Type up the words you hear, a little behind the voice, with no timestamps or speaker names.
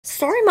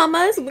Sorry,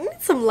 mamas. We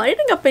need some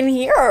lighting up in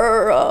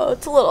here.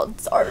 It's a little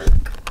dark.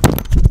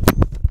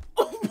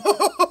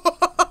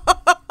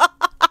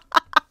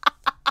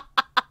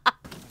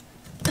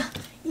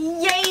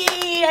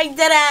 Yay! I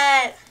did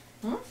it!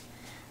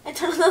 I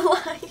turned on the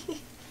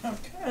light.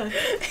 Okay.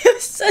 It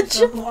was such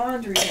a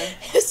laundry.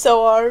 It was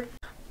so hard.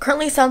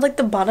 Currently sounds like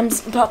the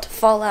bottom's about to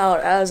fall out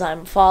as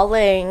I'm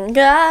falling.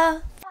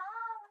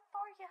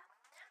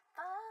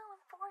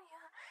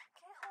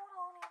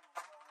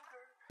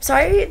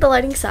 Sorry the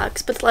lighting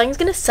sucks, but the lighting's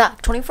gonna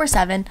suck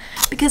 24/7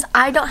 because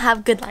I don't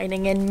have good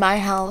lighting in my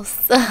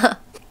house. I'm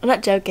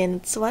not joking.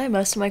 It's why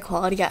most of my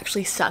quality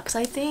actually sucks,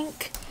 I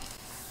think.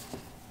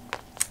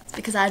 It's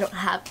because I don't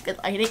have good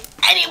lighting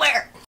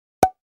anywhere.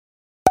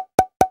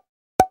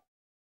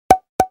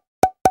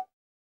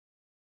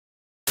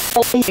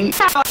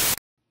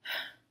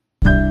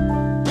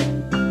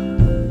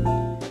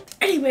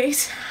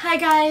 Anyways, hi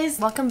guys.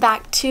 Welcome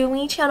back to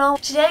my channel.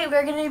 Today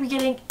we're gonna be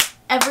getting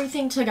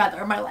everything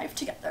together, my life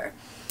together,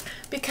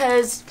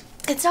 because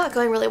it's not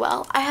going really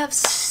well. I have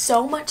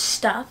so much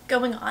stuff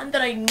going on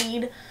that I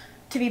need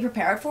to be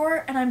prepared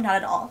for, and I'm not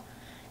at all.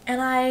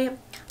 And I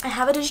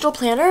have a digital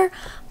planner,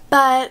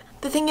 but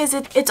the thing is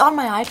it's on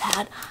my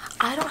iPad.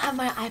 I don't have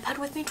my iPad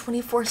with me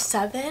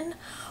 24/7.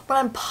 When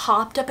I'm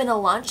popped up in a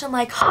lunch, I'm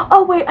like,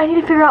 oh wait, I need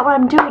to figure out what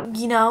I'm doing,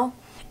 you know?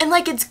 And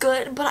like, it's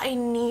good, but I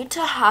need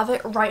to have it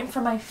right in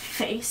front of my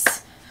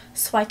face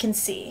so I can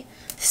see.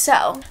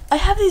 So I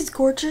have these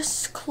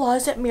gorgeous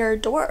closet mirror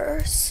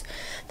doors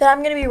that I'm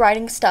going to be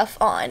writing stuff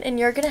on, and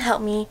you're going to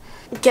help me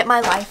get my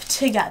life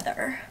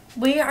together.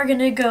 We are going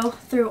to go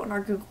through on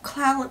our Google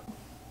Calendar.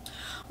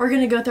 We're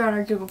going to go through on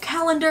our Google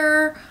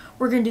Calendar.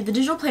 We're going to do the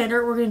digital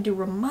planner. We're going to do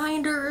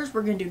reminders.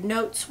 We're going to do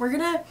notes. We're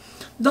going to,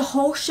 the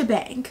whole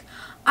shebang.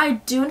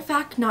 I do in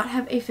fact not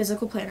have a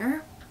physical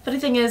planner. Funny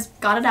thing is,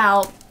 got it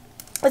out.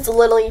 It's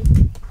literally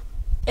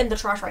in the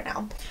trash right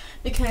now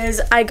because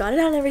I got it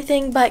out and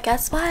everything, but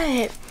guess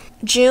what?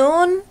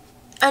 June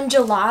and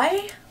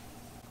July?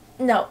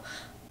 No.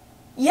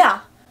 Yeah.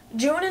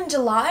 June and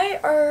July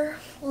are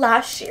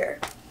last year.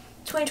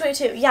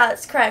 2022. Yeah,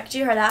 that's correct.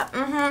 You heard that.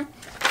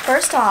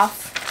 First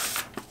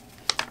off,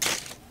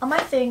 on my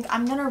thing,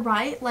 I'm gonna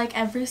write like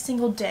every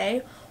single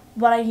day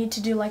what I need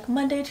to do, like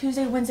Monday,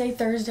 Tuesday, Wednesday,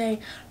 Thursday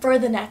for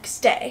the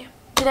next day.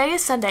 Today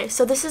is Sunday,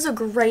 so this is a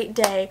great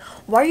day.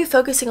 Why are you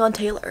focusing on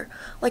Taylor?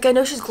 Like, I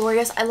know she's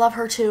glorious, I love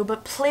her too,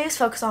 but please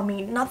focus on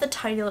me, not the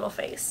tiny little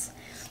face.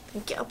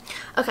 Thank you.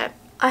 Okay,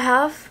 I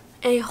have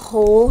a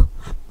whole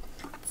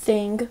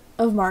thing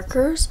of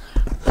markers,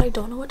 but I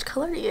don't know which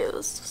color to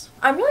use.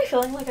 I'm really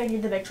feeling like I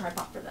need the big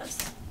tripod for this.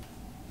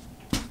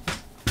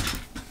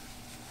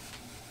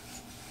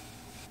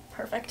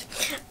 Perfect.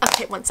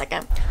 Okay, one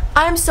second.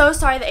 I'm so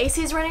sorry the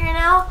AC is running right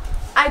now.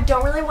 I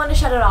don't really want to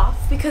shut it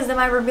off because then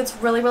my room gets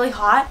really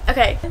hot.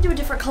 Okay, I'm gonna do a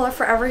different color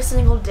for every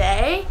single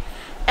day,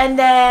 and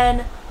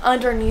then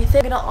underneath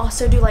it I'm gonna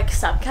also do like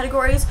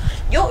subcategories.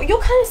 You'll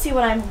kind of see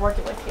what I'm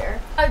working with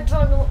here. I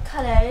don't know what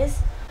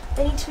colors.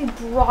 They need to be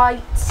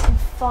bright and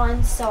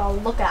fun, so I'll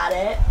look at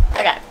it.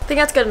 Okay, I think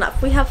that's good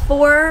enough. We have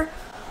 4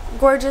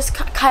 gorgeous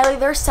Kyleigh.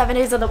 There's 7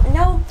 days of the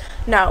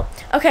no.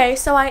 Okay,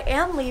 so I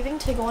am leaving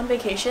to go on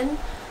vacation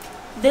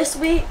this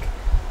week,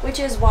 which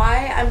is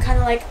why I'm kind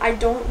of like, I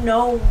don't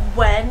know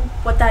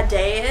what that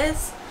day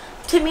is.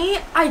 To me,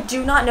 I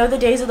do not know the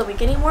days of the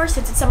week anymore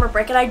since it's summer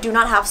break and I do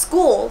not have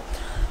school.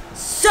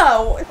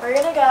 So we're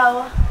gonna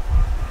go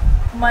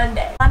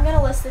Monday. I'm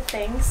gonna list the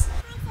things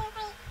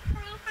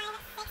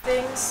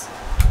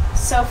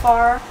so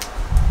far.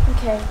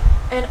 Okay,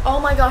 and oh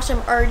my gosh,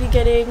 I'm already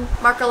getting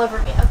mark all over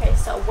me. Okay,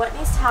 so what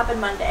needs to happen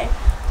Monday?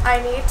 I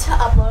need to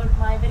upload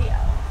my video.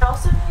 I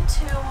also need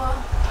to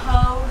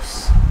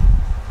post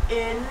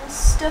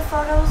Insta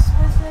photos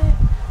with it,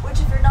 which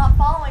if you're not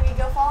following me,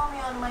 go follow me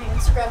on my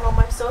Instagram and all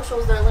my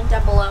socials. They're linked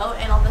down below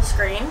and on the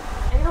screen.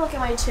 I need to look at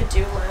my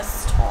to-do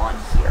list on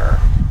here.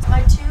 It's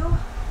my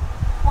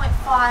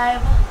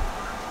 2.5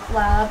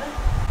 lab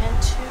and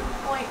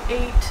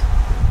 2.8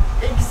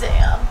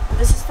 exam.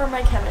 This is for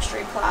my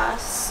chemistry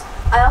class.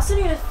 I also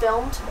need to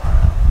film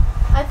tomorrow.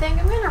 I think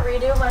I'm gonna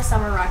redo my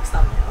summer Rex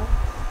thumbnail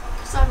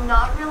because I'm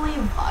not really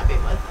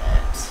vibing with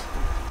it.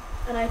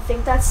 And I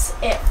think that's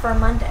it for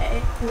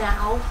Monday.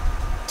 Now,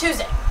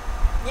 Tuesday.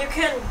 You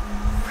can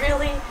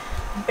really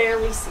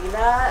barely see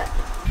that.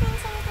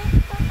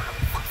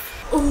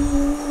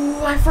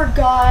 Ooh, I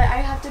forgot.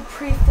 I have to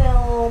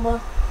pre-film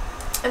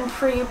and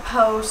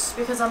pre-post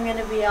because I'm going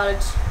to be out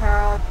of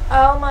town.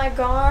 Oh my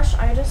gosh,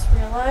 I just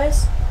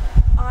realized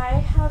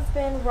I have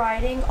been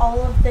writing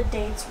all of the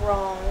dates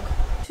wrong.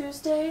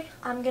 Tuesday,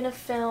 I'm going to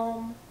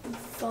film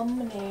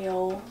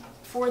thumbnail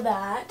for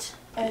that.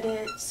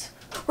 Edit.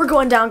 We're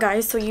going down,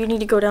 guys, so you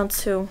need to go down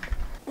too.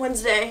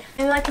 Wednesday.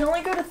 And I can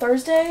only go to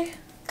Thursday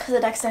because the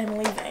next day I'm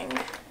leaving.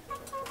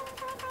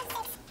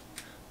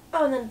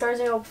 Oh, and then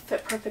Thursday will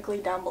fit perfectly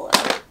down below.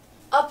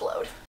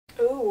 Upload.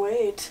 Oh,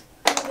 wait.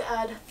 I need to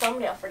add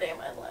thumbnail for day of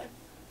my life.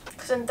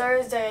 Because then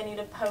Thursday I need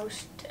to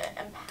post it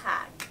and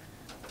pack.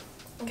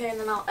 Okay, and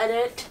then I'll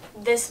edit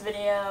this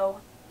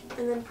video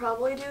And then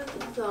probably do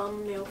the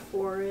thumbnail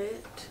for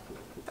it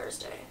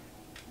Thursday.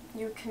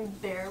 You can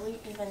barely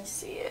even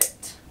see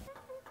it.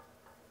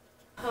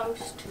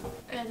 Post,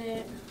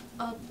 edit,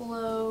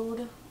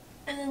 upload,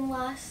 and then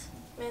last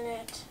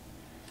minute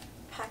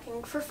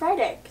packing for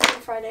Friday. Because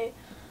on Friday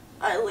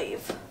I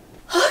leave.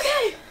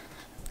 Okay!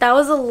 That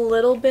was a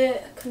little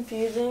bit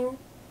confusing.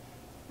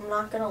 I'm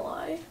not gonna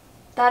lie.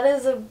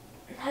 That's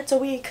a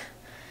week.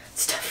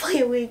 It's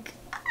definitely a week.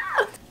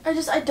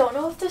 I don't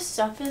know if this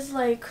stuff is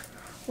like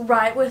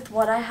right with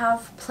what I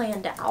have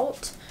planned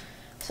out.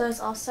 So it's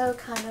also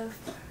kind of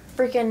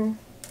freaking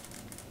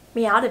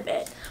me out a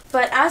bit.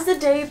 But as the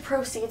day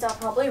proceeds, I'll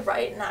probably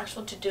write an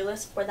actual to-do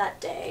list for that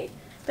day.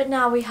 But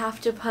now we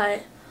have to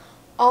put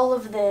all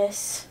of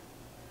this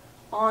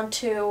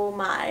onto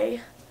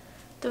my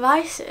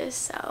devices,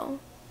 so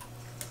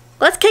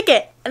let's kick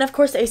it. And of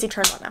course the AC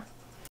turns on now.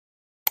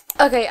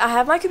 Okay, I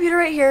have my computer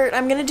right here, and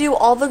I'm gonna do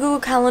all the Google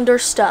Calendar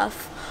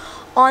stuff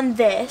on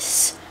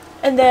this,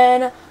 and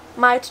then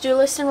my to-do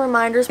list and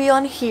reminders be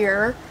on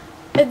here,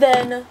 and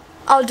then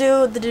I'll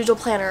do the digital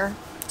planner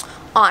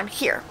on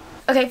here.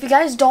 Okay, if you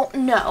guys don't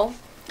know,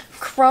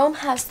 Chrome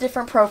has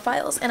different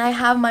profiles, and I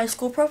have my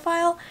school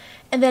profile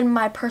and then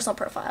my personal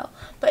profile.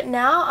 But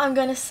now I'm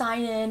gonna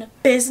sign in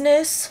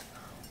business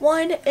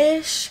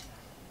one-ish.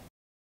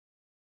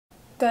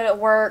 Good, it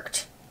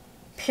worked.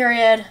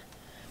 Period.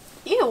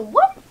 Ew,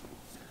 what?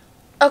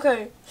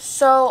 Okay,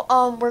 so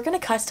we're gonna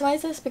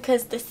customize this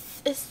because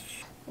this is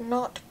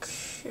not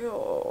cute.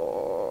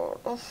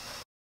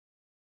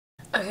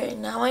 Okay,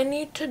 now I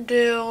need to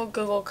do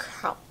Google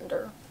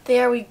Calendar.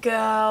 There we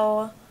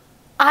go.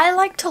 I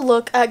like to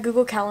look at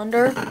Google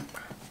Calendar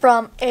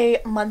from a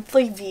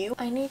monthly view.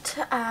 I need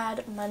to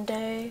add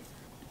Monday,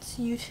 it's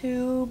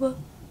YouTube.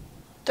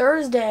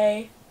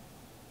 Thursday,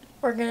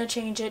 we're gonna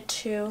change it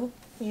to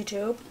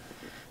YouTube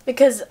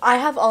because I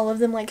have all of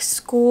them, like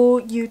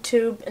school,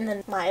 YouTube, and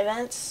then my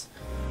events.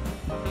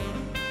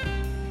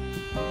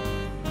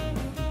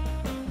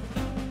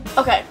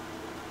 Okay,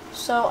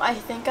 so I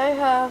think I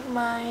have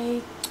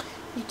my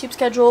YouTube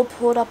schedule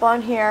pulled up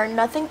on here.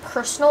 Nothing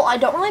personal. I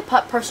don't really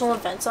put personal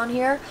events on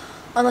here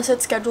unless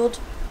it's scheduled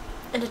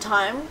into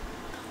time.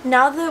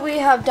 Now that we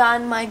have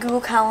done my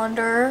Google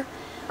Calendar,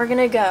 we're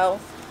gonna go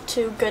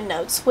to Good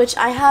Notes, which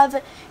I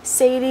have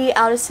Sadie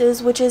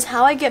Aldis's, which is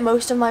how I get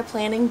most of my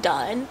planning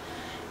done,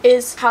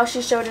 is how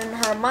she showed in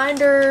her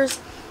reminders.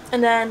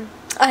 And then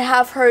I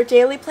have her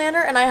daily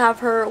planner and I have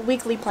her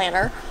weekly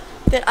planner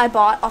that I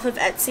bought off of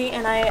Etsy,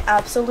 and I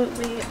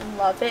absolutely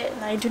love it,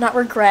 and I do not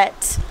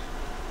regret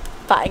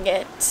buying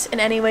it in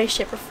any way,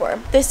 shape, or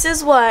form. This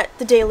is what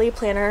the daily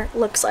planner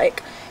looks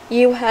like.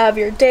 You have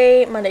your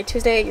day, Monday,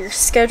 Tuesday, your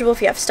schedule if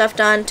you have stuff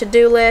done,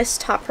 to-do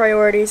list, top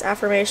priorities,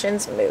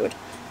 affirmations, mood.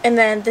 And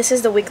then this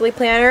is the weekly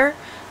planner.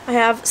 I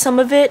have some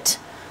of it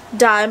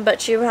done,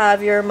 but you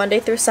have your Monday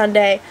through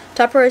Sunday,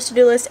 top priorities,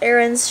 to-do list,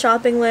 errands,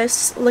 shopping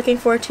lists, looking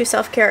forward to,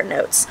 self-care,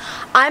 notes.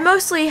 I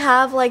mostly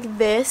have like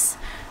this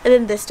and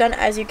then this done,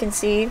 as you can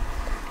see.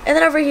 And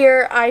then over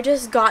here, I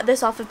just got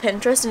this off of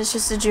Pinterest, and it's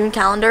just a June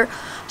calendar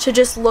to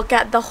just look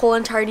at the whole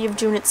entirety of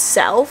June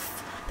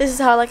itself. This is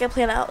how I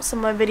plan out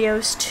some of my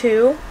videos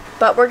too.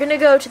 But we're going to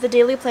go to the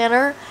daily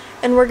planner,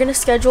 and we're going to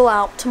schedule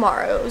out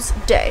tomorrow's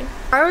day.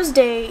 Tomorrow's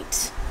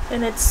date,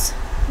 and it's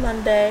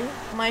Monday.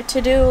 My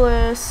to-do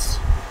list.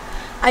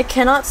 I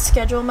cannot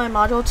schedule my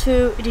Module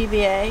 2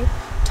 DBA.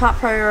 Top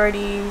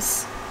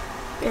priorities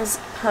is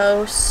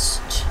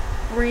post,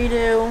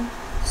 redo,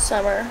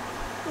 summer,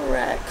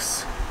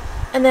 Rex.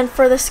 And then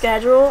for the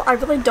schedule, I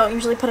really don't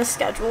usually put a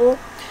schedule,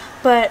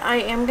 but I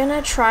am going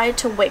to try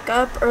to wake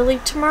up early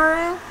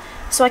tomorrow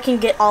so I can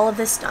get all of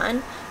this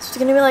done. So it's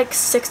going to be like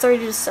 6:30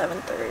 to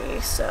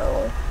 7:30,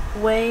 so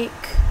wake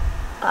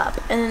up.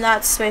 And then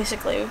that's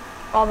basically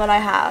all that I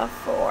have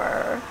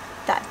for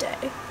that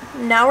day.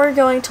 Now we're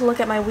going to look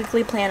at my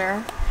weekly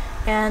planner,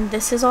 and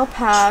this is all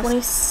past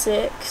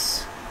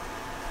 26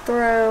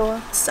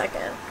 through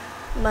 2nd.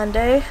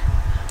 Monday,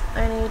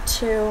 I'm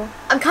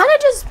kind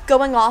of just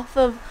going off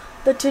of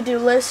the to-do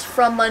list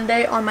from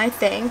Monday on my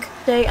thing.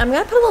 Today, I'm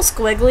going to put a little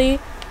squiggly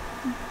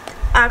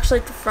actually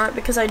at the front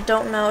because I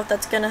don't know if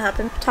that's going to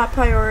happen. Top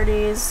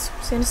priorities,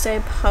 I'm going to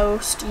say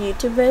post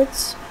YouTube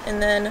vids,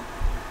 and then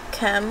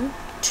Chem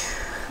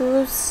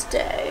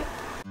Tuesday.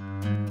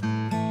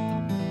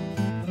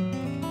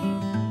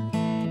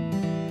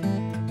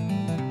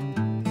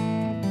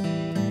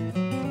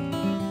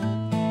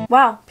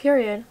 Wow,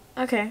 period.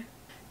 Okay.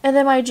 And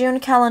then my June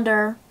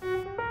calendar.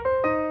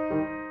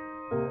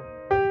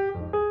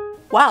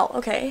 Wow,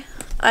 okay.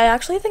 I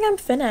actually think I'm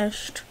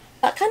finished.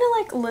 That kind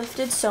of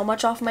lifted so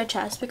much off my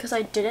chest because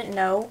I didn't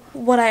know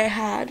what I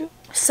had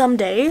some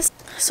days.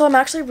 So I'm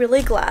actually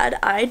really glad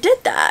I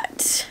did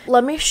that.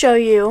 Let me show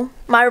you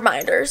my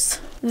reminders.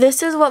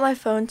 This is what my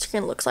phone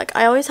screen looks like.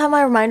 I always have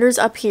my reminders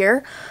up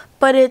here,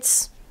 but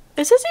is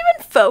this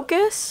even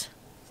focused?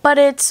 But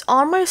it's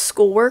on my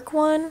schoolwork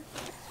one.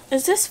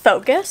 Is this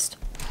focused?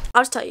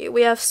 I'll just tell you,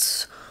 we have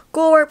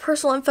schoolwork,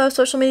 personal info,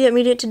 social media,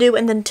 immediate to do,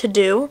 and then to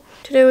do.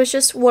 To do is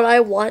just what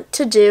I want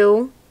to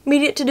do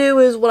Immediate to do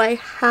is what I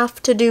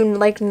have to do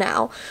like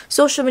now.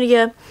 Social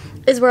media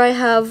is where I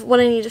have what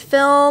I need to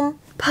film,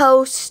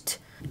 post,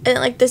 and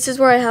like this is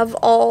where I have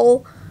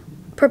all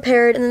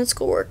prepared, and then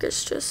schoolwork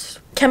is just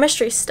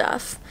chemistry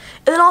stuff.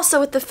 And then also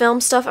with the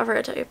film stuff, I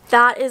forgot to tell you,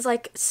 that is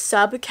like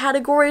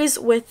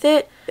subcategories with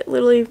it. It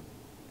literally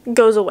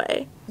goes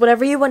away.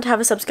 Whatever you want to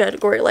have a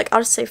subcategory, like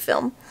I'll just say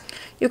film.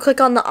 You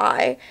click on the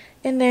I,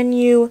 and then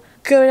you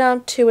go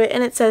down to it,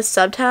 and it says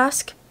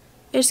subtask.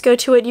 You just go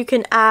to it, you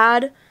can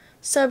add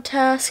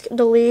subtask,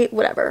 delete,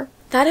 whatever.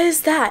 That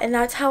is that, and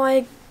that's how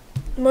I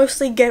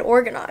mostly get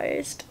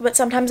organized. But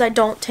sometimes I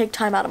don't take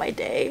time out of my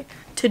day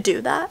to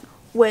do that,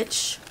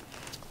 which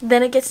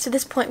then it gets to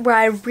this point where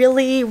I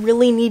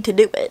really need to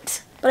do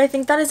it. But I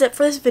think that is it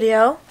for this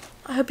video.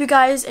 I hope you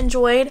guys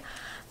enjoyed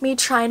me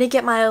trying to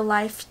get my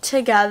life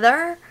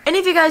together. And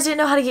if you guys didn't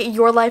know how to get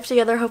your life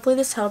together, hopefully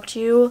this helped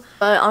you.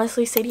 But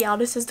honestly, Sadie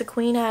Aldis is the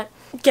queen at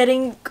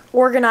getting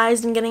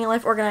organized and getting your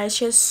life organized.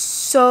 She has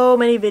so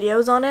many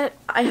videos on it.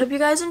 I hope you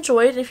guys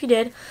enjoyed. If you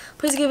did,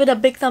 please give it a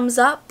big thumbs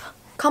up.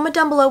 Comment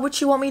down below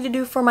what you want me to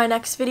do for my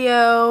next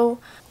video.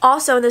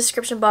 Also in the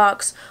description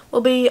box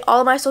will be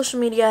all of my social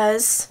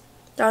medias.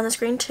 They're on the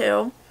screen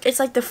too. It's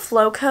like the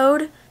flow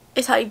code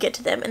is how you get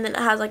to them. And then it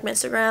has like my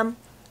Instagram,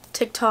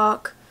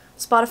 TikTok,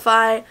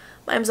 Spotify,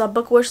 my Amazon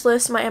book wish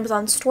list, my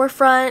Amazon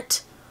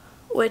storefront,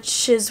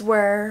 which is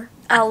where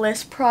I'll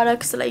list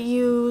products that I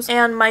use,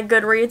 and my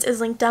Goodreads is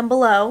linked down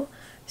below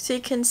so you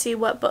can see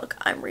what book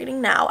I'm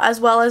reading now, as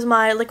well as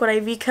my Liquid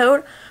IV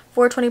code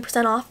for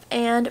 20% off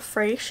and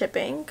free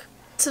shipping.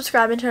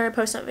 Subscribe and turn on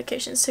post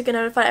notifications to get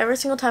notified every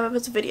single time I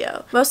post a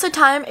video. Most of the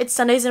time it's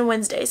Sundays and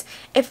Wednesdays.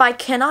 If I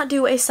cannot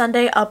do a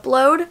Sunday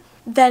upload,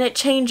 then it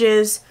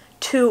changes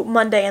to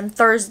Monday and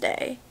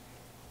Thursday.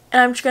 And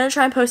I'm just going to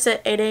try and post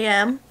it at 8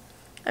 a.m.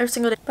 every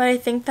single day. But I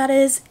think that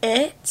is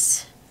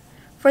it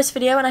for this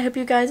video, and I hope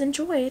you guys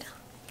enjoyed.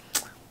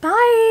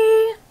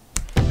 Bye!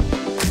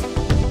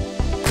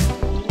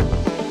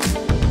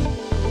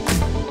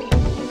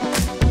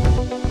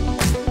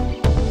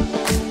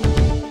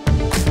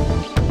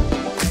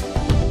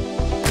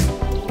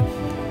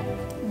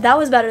 That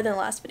was better than the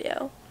last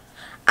video.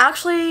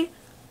 Actually,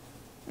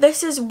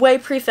 this is way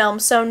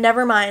pre-filmed, so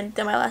never mind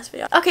than my last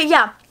video. Okay,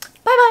 yeah.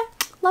 Bye-bye.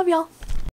 Love y'all.